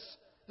fullness,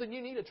 then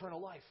you need eternal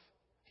life.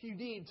 You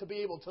need to be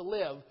able to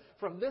live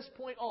from this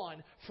point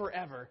on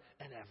forever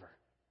and ever.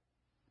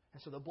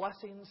 And so the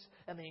blessings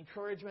and the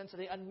encouragements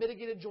and the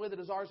unmitigated joy that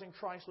is ours in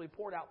Christ will be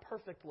poured out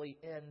perfectly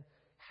in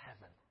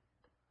heaven.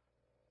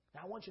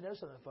 Now I want you to know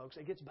something, folks.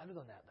 It gets better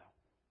than that, though.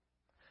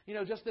 You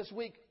know, just this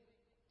week,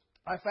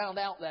 I found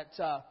out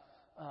that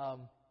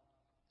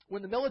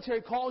when the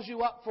military calls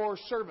you up for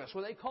service,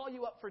 when they call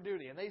you up for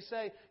duty, and they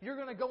say, you're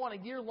going to go on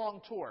a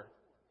year-long tour,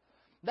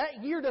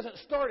 that year doesn't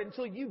start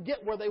until you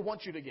get where they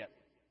want you to get.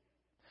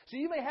 So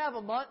you may have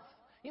a month,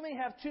 you may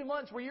have 2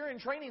 months where you're in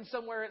training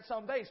somewhere at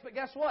some base, but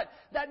guess what?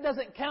 That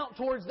doesn't count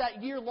towards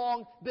that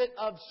year-long bit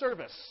of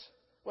service.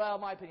 Well,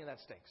 in my opinion, that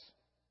stinks.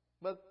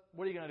 But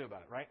what are you going to do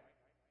about it, right?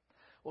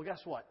 Well,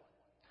 guess what?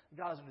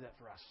 God doesn't do that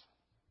for us.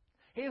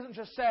 He doesn't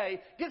just say,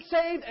 get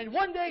saved and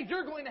one day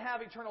you're going to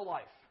have eternal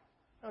life.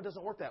 No, it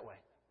doesn't work that way.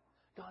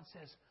 God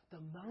says, the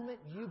moment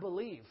you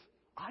believe,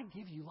 I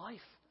give you life.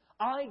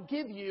 I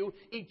give you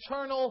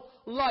eternal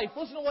life.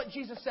 Listen to what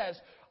Jesus says.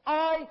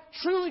 I,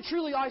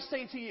 truly, I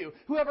say to you,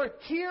 whoever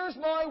hears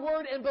my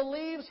word and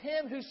believes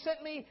Him who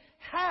sent me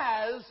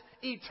has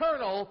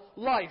eternal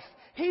life.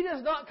 He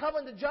does not come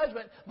into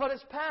judgment, but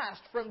is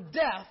passed from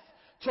death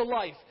to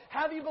life.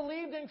 Have you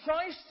believed in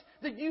Christ?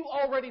 That you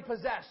already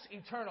possess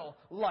eternal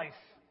life.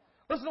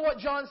 Listen to what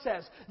John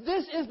says.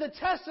 This is the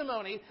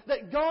testimony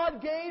that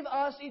God gave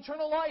us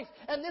eternal life,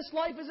 and this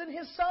life is in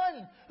His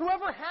Son.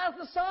 Whoever has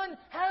the Son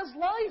has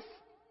life.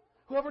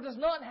 Whoever does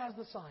not have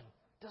the Son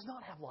does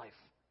not have life.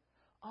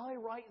 I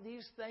write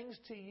these things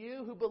to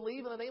you who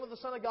believe in the name of the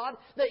Son of God,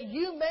 that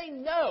you may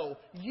know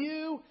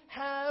you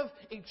have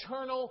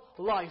eternal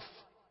life.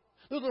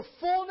 Though the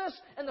fullness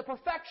and the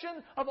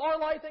perfection of our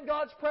life in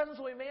God's presence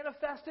will be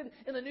manifested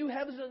in the new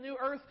heavens and the new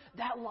earth,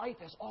 that life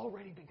has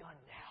already begun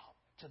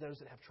now to those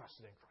that have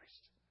trusted in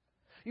Christ.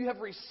 You have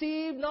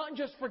received not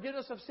just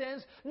forgiveness of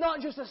sins, not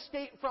just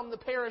escape from the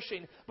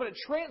perishing, but a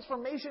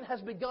transformation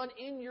has begun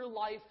in your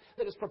life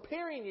that is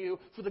preparing you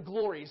for the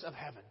glories of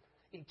heaven.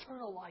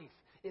 Eternal life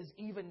is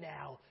even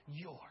now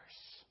yours.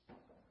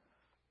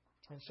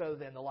 And so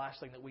then the last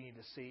thing that we need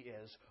to see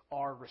is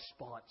our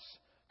response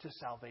to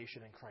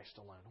salvation in Christ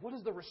alone. What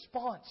is the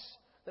response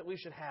that we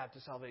should have to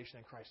salvation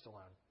in Christ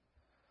alone?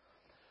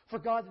 For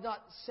God did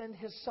not send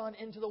His Son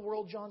into the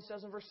world, John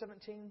says in verse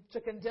 17, to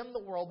condemn the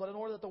world, but in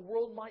order that the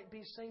world might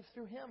be saved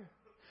through Him.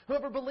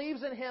 Whoever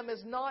believes in Him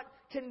is not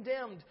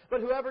condemned, but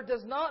whoever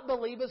does not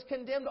believe is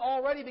condemned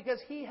already because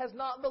he has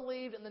not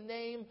believed in the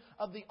name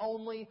of the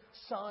only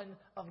Son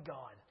of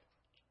God.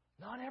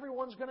 Not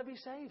everyone's going to be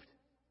saved.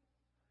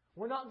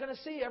 We're not going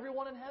to see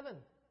everyone in heaven.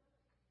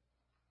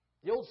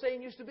 The old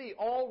saying used to be,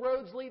 all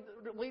roads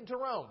lead to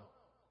Rome.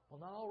 Well,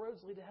 not all roads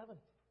lead to heaven.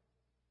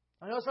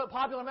 I know it's a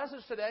popular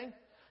message today.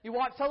 You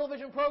watch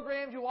television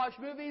programs, you watch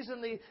movies,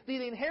 and the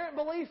inherent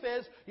belief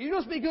is you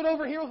just be good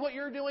over here with what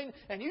you're doing,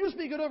 and you just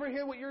be good over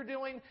here with what you're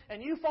doing,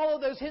 and you follow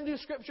those Hindu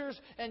scriptures,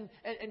 and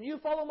you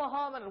follow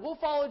Muhammad, and we'll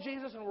follow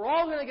Jesus, and we're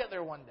all going to get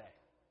there one day.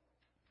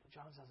 But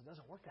John says it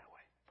doesn't work that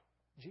way.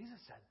 Jesus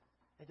said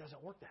it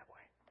doesn't work that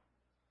way.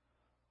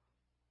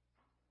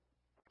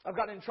 I've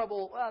gotten in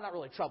trouble, well, not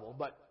really trouble,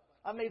 but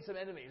I've made some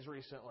enemies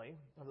recently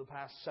over the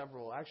past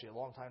actually a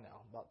long time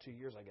now, about 2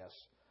 years, I guess,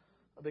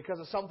 because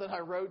of something I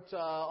wrote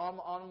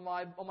on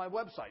my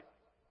website.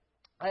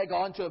 I had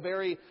gone to a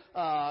very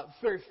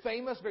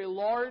famous, very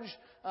large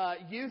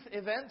youth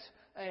event,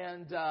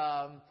 and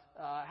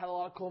had a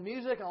lot of cool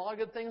music and a lot of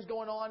good things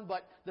going on.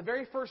 But the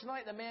very first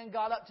night, the man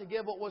got up to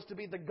give what was to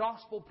be the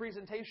gospel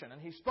presentation,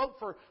 and he spoke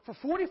for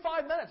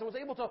 45 minutes and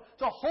was able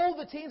to hold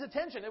the teens'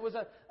 attention. It was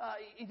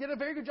he did a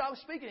very good job of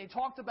speaking. He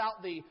talked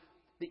about the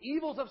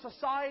evils of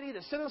society,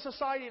 the sin of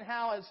society, and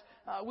how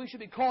we should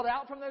be called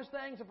out from those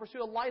things and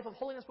pursue a life of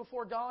holiness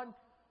before God.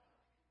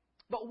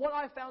 But what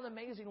I found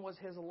amazing was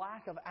his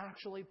lack of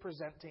actually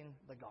presenting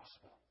the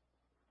gospel.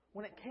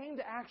 When it came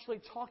to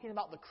actually talking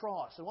about the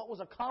cross and what was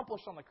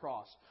accomplished on the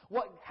cross,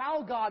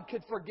 how God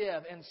could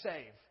forgive and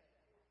save,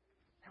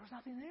 there was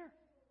nothing there.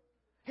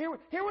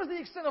 Here was the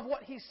extent of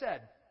what he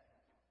said.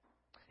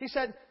 He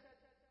said,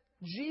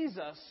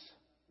 Jesus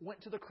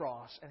went to the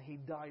cross and He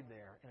died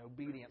there in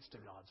obedience to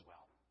God's will.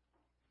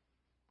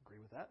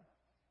 Agree with that?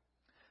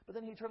 But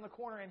then He turned the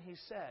corner and He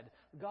said,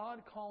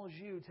 God calls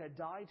you to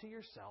die to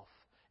yourself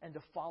and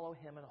to follow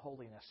Him in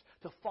holiness,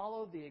 to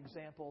follow the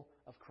example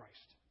of Christ.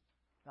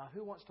 Now,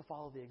 who wants to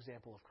follow the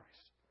example of Christ?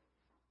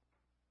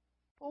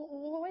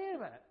 Well,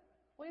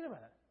 wait a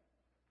minute.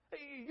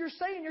 You're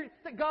saying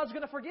that God's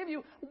going to forgive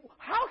you.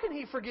 How can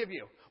He forgive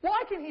you?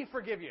 Why can He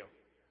forgive you?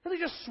 Does He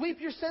just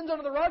sweep your sins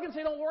under the rug and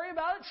say, don't worry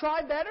about it,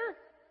 try better?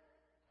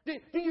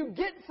 Do you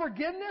get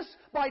forgiveness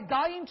by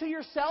dying to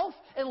yourself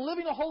and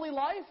living a holy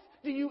life?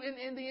 Do you,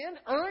 in the end,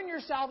 earn your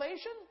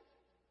salvation?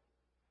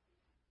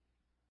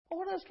 Well,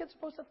 what are those kids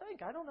supposed to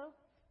think? I don't know.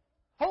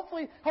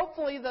 Hopefully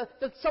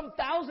some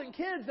 1,000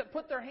 kids that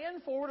put their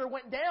hand forward or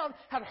went down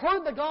had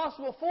heard the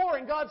gospel before,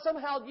 and God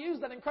somehow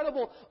used that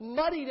incredible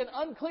muddied and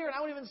unclear, and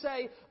I would even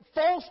say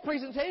false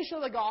presentation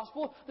of the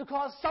gospel to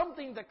cause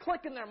something to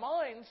click in their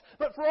minds.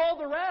 But for all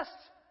the rest,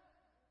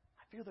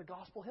 I fear they're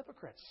gospel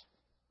hypocrites.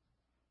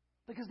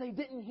 Because they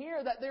didn't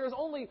hear that there is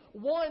only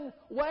one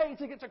way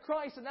to get to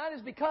Christ, and that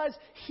is because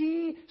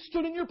He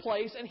stood in your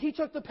place and He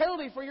took the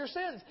penalty for your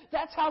sins.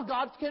 That's how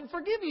God can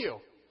forgive you.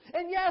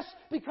 And yes,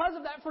 because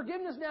of that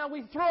forgiveness now,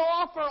 we throw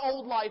off our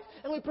old life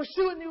and we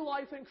pursue a new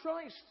life in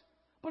Christ.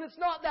 But it's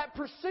not that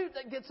pursuit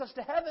that gets us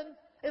to heaven.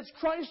 It's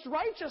Christ's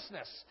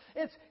righteousness.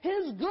 It's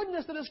His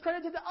goodness that is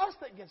credited to us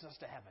that gets us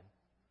to heaven.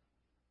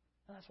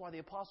 And that's why the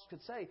apostles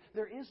could say,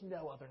 there is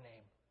no other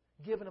name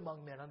given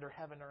among men under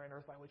heaven or in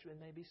earth by which men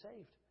may be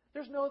saved.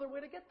 There's no other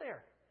way to get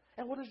there.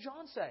 And what does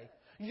John say?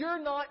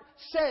 You're not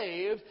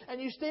saved and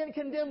you stand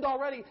condemned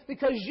already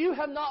because you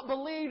have not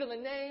believed in the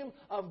name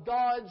of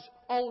God's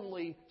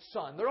only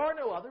Son. There are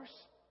no others.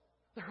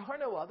 There are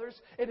no others.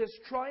 It is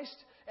Christ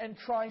and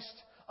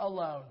Christ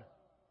alone.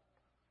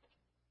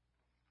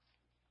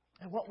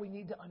 And what we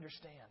need to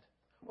understand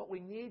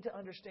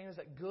is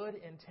that good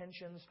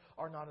intentions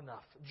are not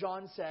enough.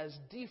 John says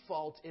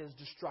default is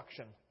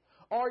destruction.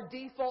 Our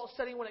default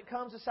setting when it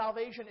comes to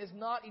salvation is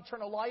not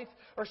eternal life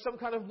or some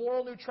kind of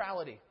moral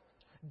neutrality.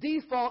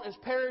 Default is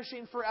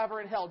perishing forever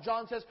in hell.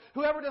 John says,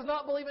 whoever does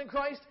not believe in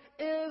Christ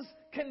is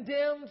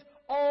condemned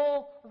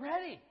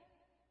already.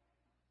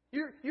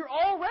 You're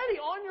already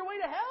on your way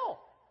to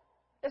hell.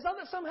 It's not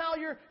that somehow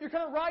you're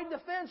kind of riding the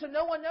fence and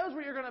no one knows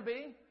where you're going to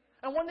be.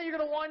 And one day you're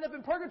going to wind up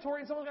in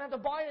purgatory and someone's going to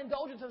have to buy an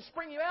indulgence and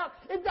spring you out.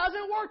 It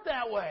doesn't work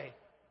that way.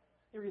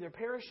 You're either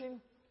perishing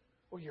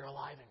or you're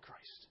alive in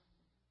Christ.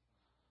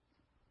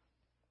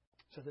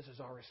 So this is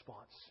our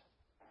response.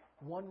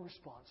 One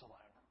response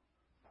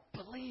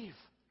alone. Believe.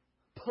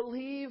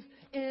 Believe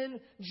in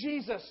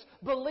Jesus.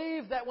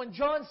 Believe that when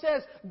John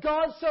says,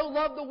 God so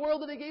loved the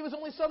world that He gave His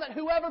only Son, that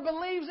whoever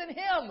believes in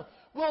Him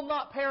will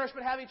not perish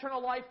but have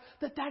eternal life,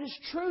 that is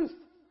truth.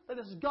 That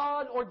is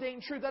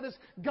God-ordained truth. That is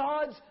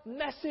God's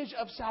message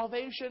of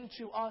salvation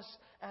to us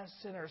as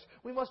sinners.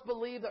 We must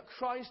believe that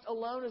Christ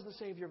alone is the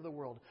Savior of the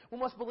world. We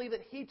must believe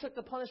that He took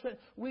the punishment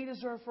we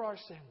deserve for our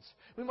sins.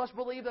 We must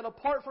believe that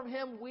apart from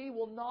Him, we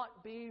will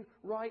not be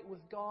right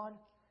with God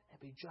and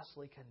be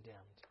justly condemned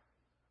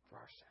for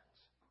our sins.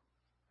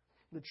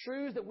 The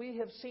truths that we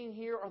have seen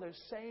here are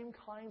those same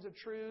kinds of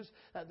truths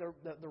that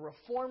the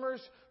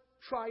Reformers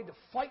tried to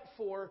fight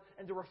for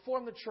and to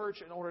reform the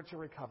church in order to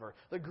recover.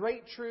 The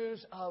great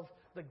truths of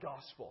the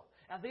gospel.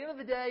 At the end of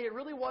the day, it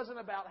really wasn't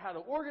about how to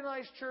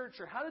organize church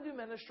or how to do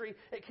ministry.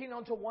 It came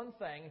down to one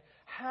thing.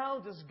 How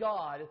does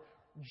God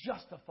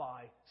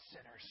justify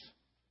sinners?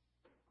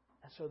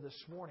 And so this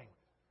morning,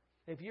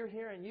 if you're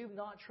here and you've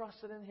not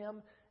trusted in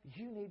Him,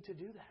 you need to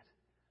do that.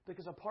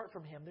 Because apart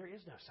from Him, there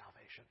is no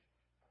salvation.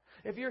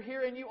 If you're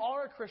here and you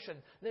are a Christian,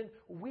 then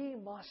we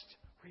must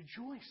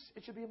rejoice.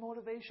 It should be a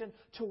motivation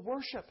to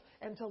worship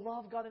and to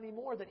love God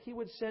anymore, that He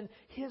would send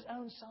His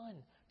own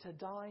Son to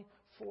die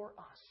for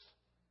us.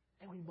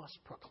 And we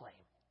must proclaim.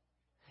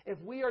 If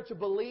we are to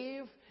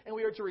believe and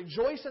we are to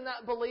rejoice in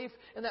that belief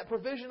and that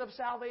provision of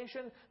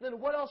salvation, then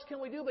what else can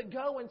we do but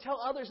go and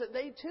tell others that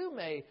they too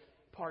may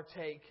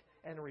partake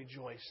and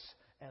rejoice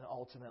and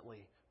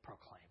ultimately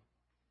proclaim.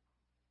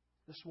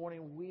 This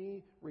morning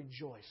we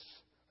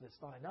rejoice that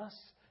it's not in us,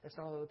 it's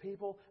not in other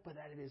people, but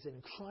that it is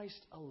in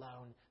Christ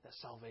alone that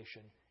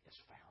salvation is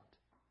found.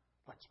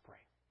 Let's pray.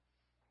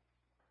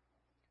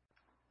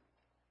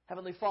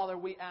 Heavenly Father,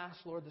 we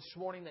ask, Lord, this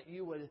morning that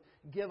You would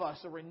give us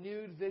a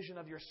renewed vision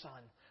of Your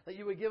Son, that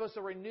You would give us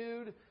a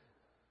renewed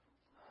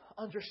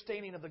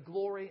understanding of the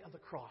glory of the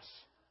cross.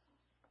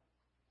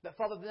 That,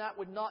 Father, that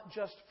would not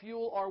just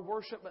fuel our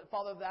worship, but,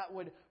 Father, that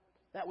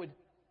would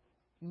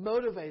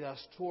motivate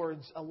us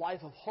towards a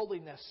life of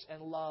holiness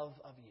and love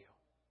of You.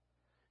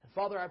 And,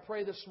 Father, I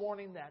pray this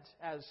morning that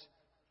as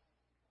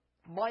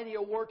mighty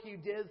a work You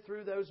did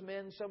through those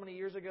men so many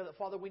years ago, that,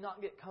 Father, we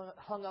not get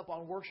hung up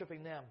on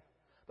worshiping them,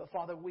 but,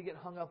 Father, we get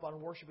hung up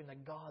on worshiping the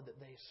God that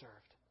they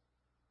served.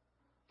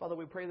 Father,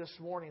 we pray this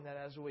morning that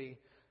as we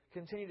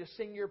continue to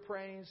sing Your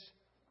praise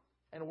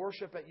and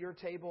worship at Your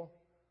table,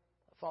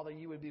 Father,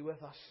 You would be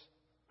with us.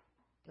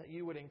 That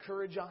You would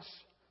encourage us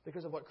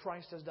because of what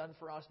Christ has done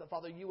for us. That,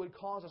 Father, You would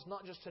cause us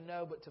not just to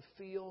know, but to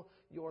feel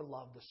Your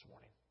love this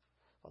morning.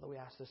 Father, we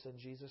ask this in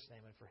Jesus'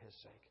 name and for His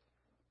sake.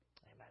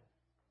 Amen.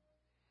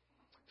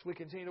 As we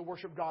continue to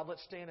worship God,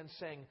 let's stand and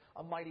sing,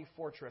 "A Mighty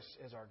Fortress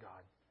is Our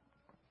God."